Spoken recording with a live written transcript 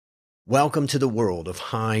Welcome to the world of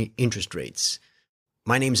high interest rates.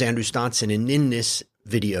 My name is Andrew Stotson, and in this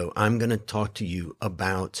video, I'm going to talk to you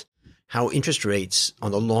about how interest rates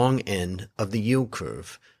on the long end of the yield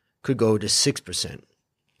curve could go to 6%,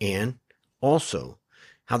 and also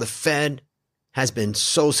how the Fed has been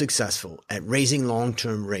so successful at raising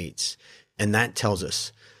long-term rates, and that tells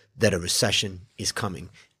us that a recession is coming.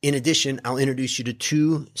 In addition, I'll introduce you to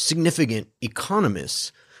two significant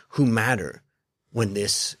economists who matter when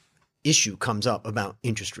this issue comes up about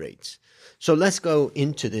interest rates. So let's go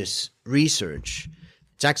into this research.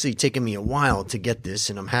 It's actually taken me a while to get this,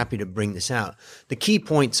 and I'm happy to bring this out. The key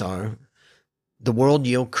points are the world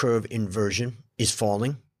yield curve inversion is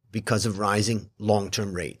falling because of rising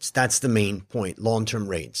long-term rates. That's the main point. Long-term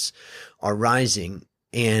rates are rising,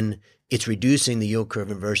 and it's reducing the yield curve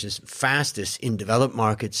inversion fastest in developed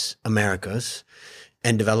markets, Americas,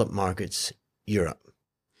 and developed markets, Europe.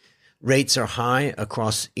 Rates are high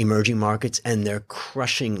across emerging markets, and they're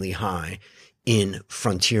crushingly high in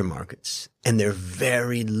frontier markets, and they're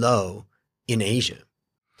very low in Asia.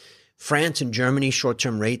 France and Germany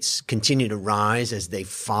short-term rates continue to rise as they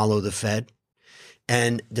follow the Fed,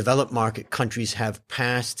 and developed market countries have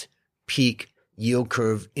passed peak yield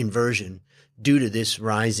curve inversion due to this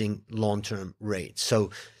rising long-term rate. So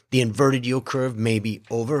the inverted yield curve may be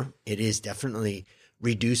over. It is definitely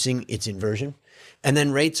reducing its inversion. And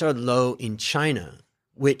then rates are low in China,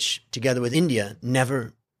 which together with India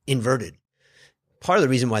never inverted. Part of the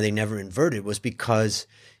reason why they never inverted was because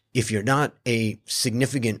if you're not a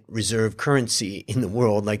significant reserve currency in the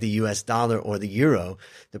world like the US dollar or the euro,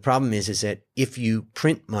 the problem is that if you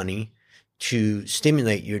print money to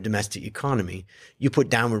stimulate your domestic economy, you put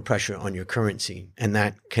downward pressure on your currency, and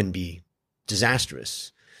that can be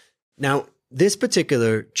disastrous. Now, this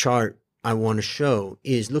particular chart I want to show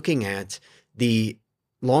is looking at the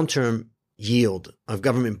long-term yield of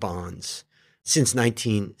government bonds since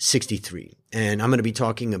 1963. And I'm going to be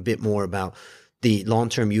talking a bit more about the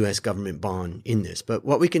long-term U.S. government bond in this. But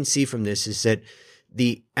what we can see from this is that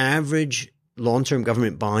the average long-term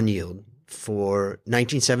government bond yield for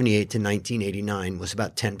 1978 to 1989 was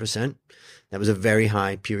about 10%. That was a very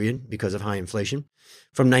high period because of high inflation.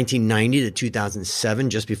 From 1990 to 2007,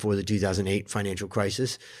 just before the 2008 financial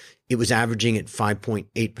crisis, it was averaging at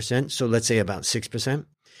 5.8%. So let's say about 6%.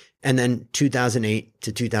 And then 2008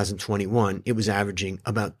 to 2021, it was averaging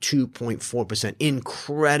about 2.4%,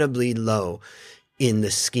 incredibly low in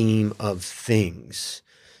the scheme of things.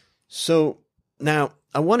 So now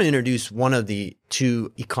I want to introduce one of the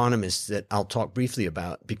two economists that I'll talk briefly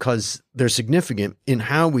about because they're significant in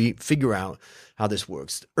how we figure out how this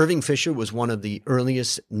works. Irving Fisher was one of the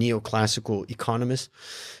earliest neoclassical economists.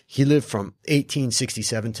 He lived from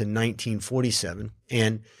 1867 to 1947,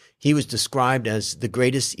 and he was described as the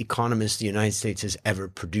greatest economist the United States has ever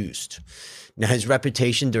produced. Now, his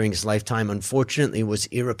reputation during his lifetime, unfortunately, was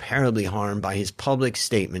irreparably harmed by his public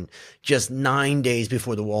statement just 9 days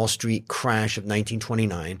before the Wall Street crash of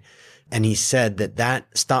 1929. And he said that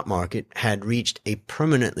that stock market had reached a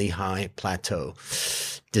permanently high plateau.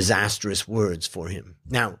 Disastrous words for him.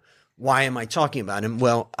 Now, why am I talking about him?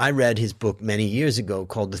 Well, I read his book many years ago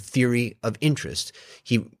called The Theory of Interest.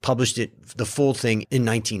 He published it, the full thing, in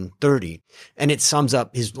 1930, and it sums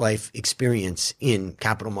up his life experience in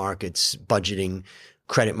capital markets, budgeting,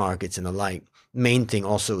 credit markets, and the like. Main thing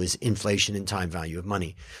also is inflation and time value of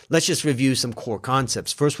money. Let's just review some core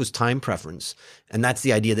concepts. First was time preference, and that's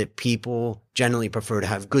the idea that people generally prefer to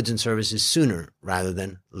have goods and services sooner rather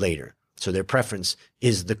than later. So their preference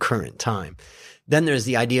is the current time. Then there's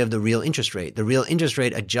the idea of the real interest rate. The real interest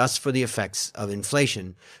rate adjusts for the effects of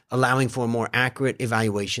inflation, allowing for a more accurate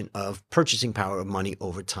evaluation of purchasing power of money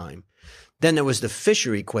over time. Then there was the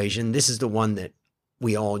Fisher equation. This is the one that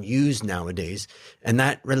we all use nowadays, and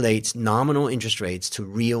that relates nominal interest rates to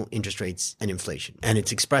real interest rates and inflation. And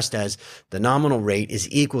it's expressed as the nominal rate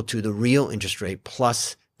is equal to the real interest rate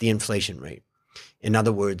plus the inflation rate. In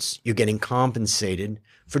other words, you're getting compensated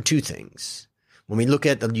for two things. When we look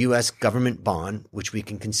at the U.S. government bond, which we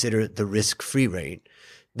can consider the risk-free rate,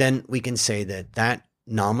 then we can say that that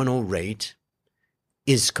nominal rate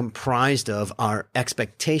is comprised of our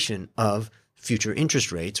expectation of future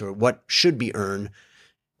interest rates, or what should be earned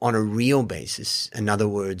on a real basis. In other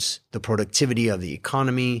words, the productivity of the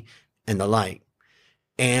economy and the like.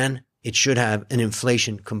 And it should have an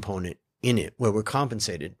inflation component in it where we're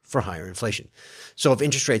compensated for higher inflation. So if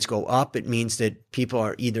interest rates go up, it means that people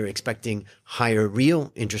are either expecting higher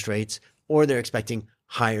real interest rates or they're expecting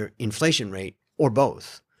higher inflation rate, or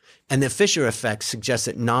both. And the Fisher effect suggests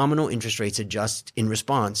that nominal interest rates adjust in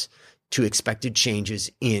response to expected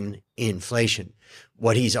changes in inflation.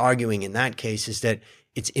 What he's arguing in that case is that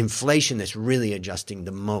It's inflation that's really adjusting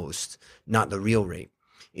the most, not the real rate.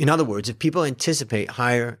 In other words, if people anticipate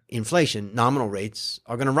higher inflation, nominal rates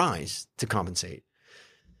are going to rise to compensate.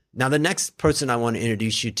 Now, the next person I want to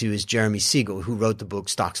introduce you to is Jeremy Siegel, who wrote the book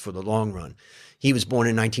Stocks for the Long Run. He was born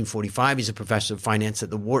in 1945. He's a professor of finance at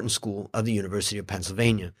the Wharton School of the University of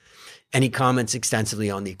Pennsylvania. And he comments extensively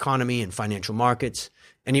on the economy and financial markets.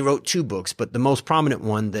 And he wrote 2 books, but the most prominent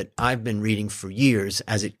one that I've been reading for years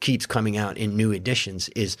as it keeps coming out in new editions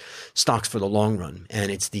is Stocks for the Long Run.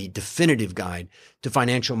 And it's the definitive guide to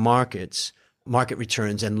financial markets, market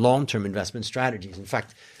returns, and long-term investment strategies. In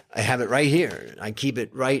fact, I have it right here. I keep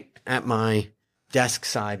it right at my desk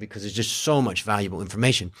side because there's just so much valuable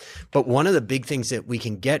information. But one of the big things that we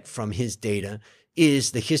can get from his data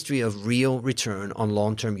is the history of real return on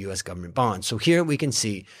long-term U.S. government bonds. So here we can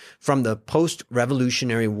see from the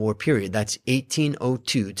post-Revolutionary War period, that's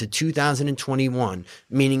 1802 to 2021,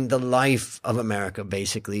 meaning the life of America,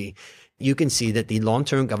 basically, you can see that the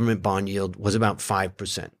long-term government bond yield was about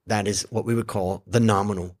 5%. That is what we would call the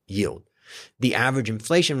nominal yield. The average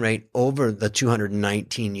inflation rate over the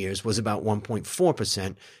 219 years was about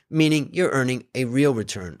 1.4%, meaning you're earning a real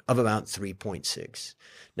return of about 3.6.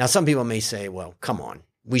 Now, some people may say, well, come on,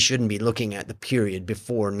 we shouldn't be looking at the period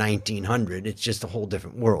before 1900. It's just a whole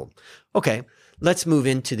different world. Okay, let's move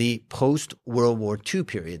into the post-World War II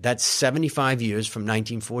period. That's 75 years from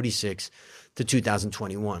 1946 to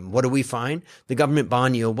 2021. What do we find? The government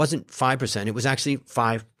bond yield wasn't 5%. It was actually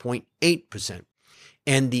 5.8%.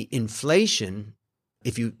 And the inflation,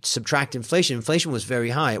 if you subtract inflation, inflation was very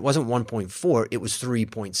high. It wasn't 1.4, it was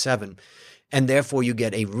 3.7. And therefore you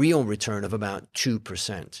get a real return of about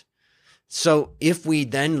 2%. So if we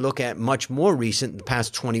then look at much more recent, the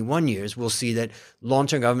past 21 years, we'll see that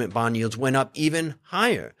long-term government bond yields went up even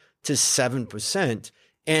higher to 7%.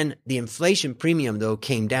 And the inflation premium, though,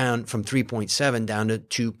 came down from 3.7 down to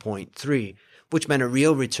 2.3, which meant a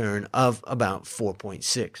real return of about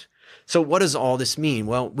 4.6. So what does all this mean?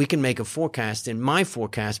 Well, we can make a forecast, and my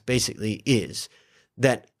forecast basically is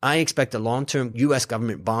that I expect the long-term U.S.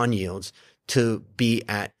 government bond yields to be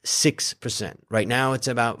at 6%. Right now, it's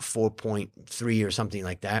about 4.3 or something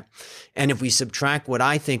like that. And if we subtract what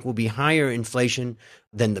I think will be higher inflation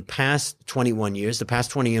than the past 21 years, the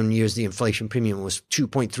past 21 years, the inflation premium was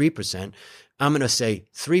 2.3%. I'm going to say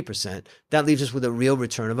 3%. That leaves us with a real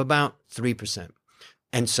return of about 3%.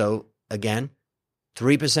 And so, again,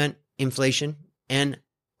 3% inflation and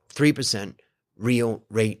 3% real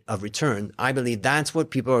rate of return. I believe that's what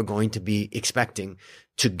people are going to be expecting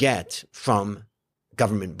to get from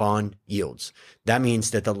government bond yields. That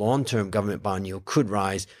means that the long-term government bond yield could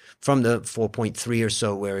rise from the 4.3 or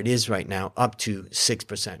so where it is right now up to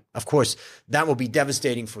 6%. Of course, that will be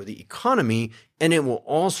devastating for the economy, and it will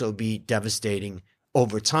also be devastating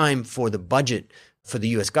over time for the budget for the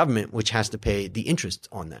U.S. government, which has to pay the interest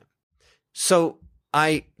on that. So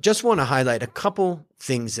I just want to highlight a couple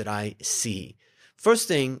things that I see. First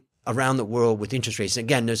thing, around the world with interest rates.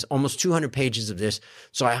 Again, there's almost 200 pages of this,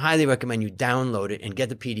 so I highly recommend you download it and get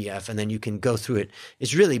the PDF, and then you can go through it.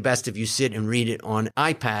 It's really best if you sit and read it on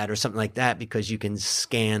iPad or something like that because you can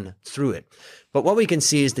scan through it. But what we can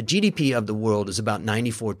see is the GDP of the world is about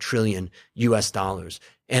 94 trillion US dollars,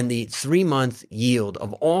 and the 3-month yield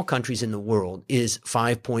of all countries in the world is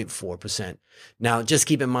 5.4%. Now, just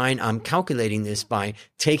keep in mind, I'm calculating this by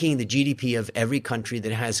taking the GDP of every country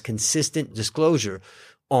that has consistent disclosure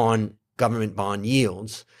on government bond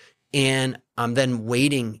yields, and I'm then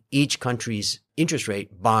weighting each country's interest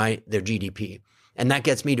rate by their GDP. And that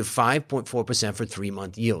gets me to 5.4% for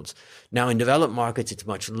 3-month yields. Now, in developed markets, it's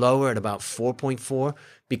much lower at about 4.4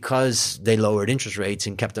 because they lowered interest rates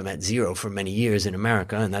and kept them at 0 for many years in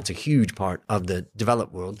America, and that's a huge part of the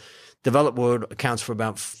developed world. Developed world accounts for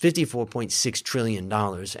about $54.6 trillion.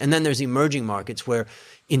 And then there's emerging markets where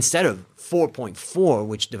instead of 4.4,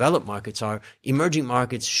 which developed markets are, emerging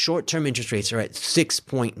markets short-term interest rates are at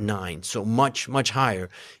 6.9, so much, much higher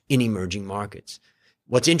in emerging markets.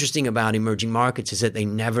 What's interesting about emerging markets is that they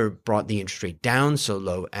never brought the interest rate down so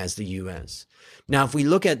low as the U.S. Now, if we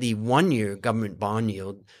look at the 1-year government bond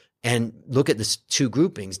yield and look at the 2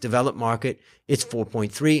 groupings, developed market, it's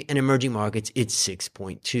 4.3, and emerging markets, it's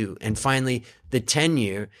 6.2. And finally, the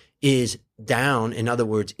 10-year is down, in other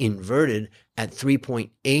words, inverted at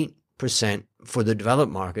 3.8% for the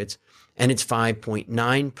developed markets, and it's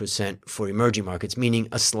 5.9% for emerging markets, meaning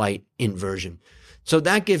a slight inversion. So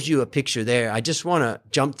that gives you a picture there. I just want to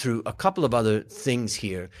jump through a couple of other things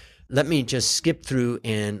here. Let me just skip through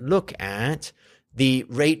and look at the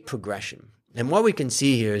rate progression. And what we can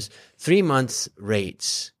see here is 3-month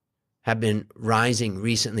rates have been rising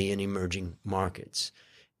recently in emerging markets.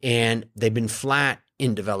 and they've been flat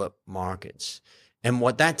in developed markets. And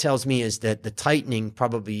what that tells me is that the tightening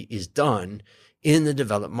probably is done in the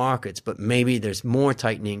developed markets, but maybe there's more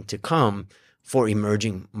tightening to come for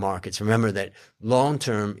emerging markets. Remember that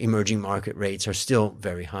long-term emerging market rates are still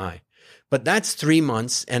very high. But that's 3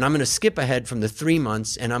 months, and I'm going to skip ahead from the 3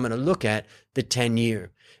 months, and I'm going to look at the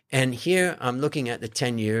 10-year. And here I'm looking at the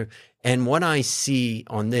 10-year, and what I see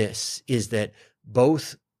on this is that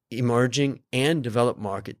both emerging and developed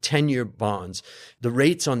market 10-year bonds, the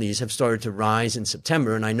rates on these have started to rise in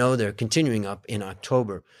September, and I know they're continuing up in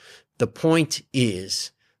October. The point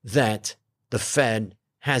is that the Fed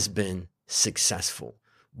has been successful.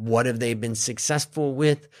 What have they been successful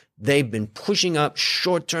with? They've been pushing up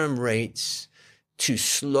short-term rates to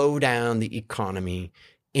slow down the economy.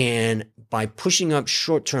 And by pushing up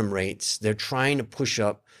short-term rates, they're trying to push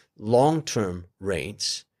up long-term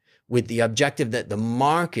rates with the objective that the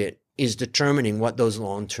market is determining what those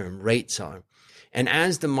long-term rates are. And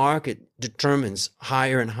as the market determines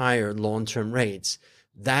higher and higher long-term rates,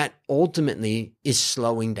 that ultimately is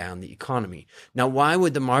slowing down the economy. Now, why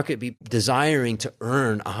would the market be desiring to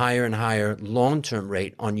earn a higher and higher long-term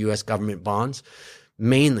rate on U.S. government bonds?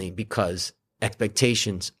 Mainly because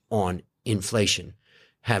expectations on inflation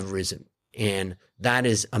have risen. And that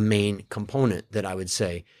is a main component that I would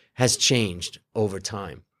say has changed over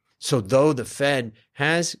time. So though the Fed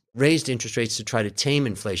has raised interest rates to try to tame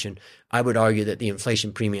inflation, I would argue that the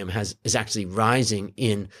inflation premium is actually rising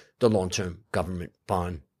in the long-term government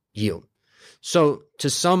bond yield. So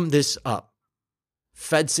to sum this up,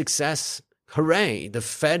 Fed success, hooray, the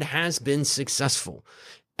Fed has been successful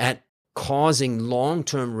at causing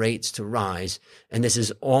long-term rates to rise, and this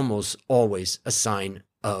is almost always a sign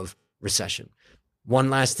of recession.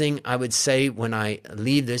 One last thing I would say when I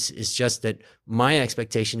leave this is just that my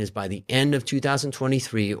expectation is by the end of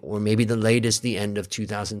 2023, or maybe the latest, the end of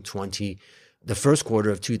 2020, the first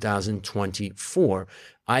quarter of 2024,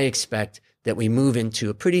 I expect that we move into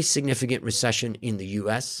a pretty significant recession in the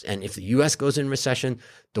U.S. And if the U.S. goes in recession,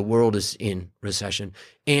 the world is in recession.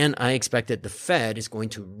 And I expect that the Fed is going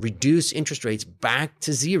to reduce interest rates back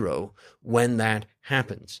to zero when that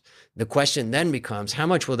happens. The question then becomes, how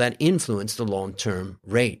much will that influence the long-term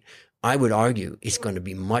rate? I would argue it's going to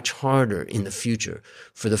be much harder in the future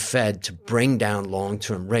for the Fed to bring down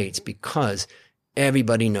long-term rates because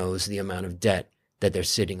everybody knows the amount of debt that they're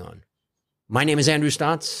sitting on. My name is Andrew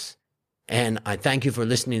Stotz, and I thank you for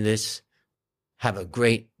listening to this. Have a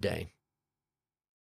great day.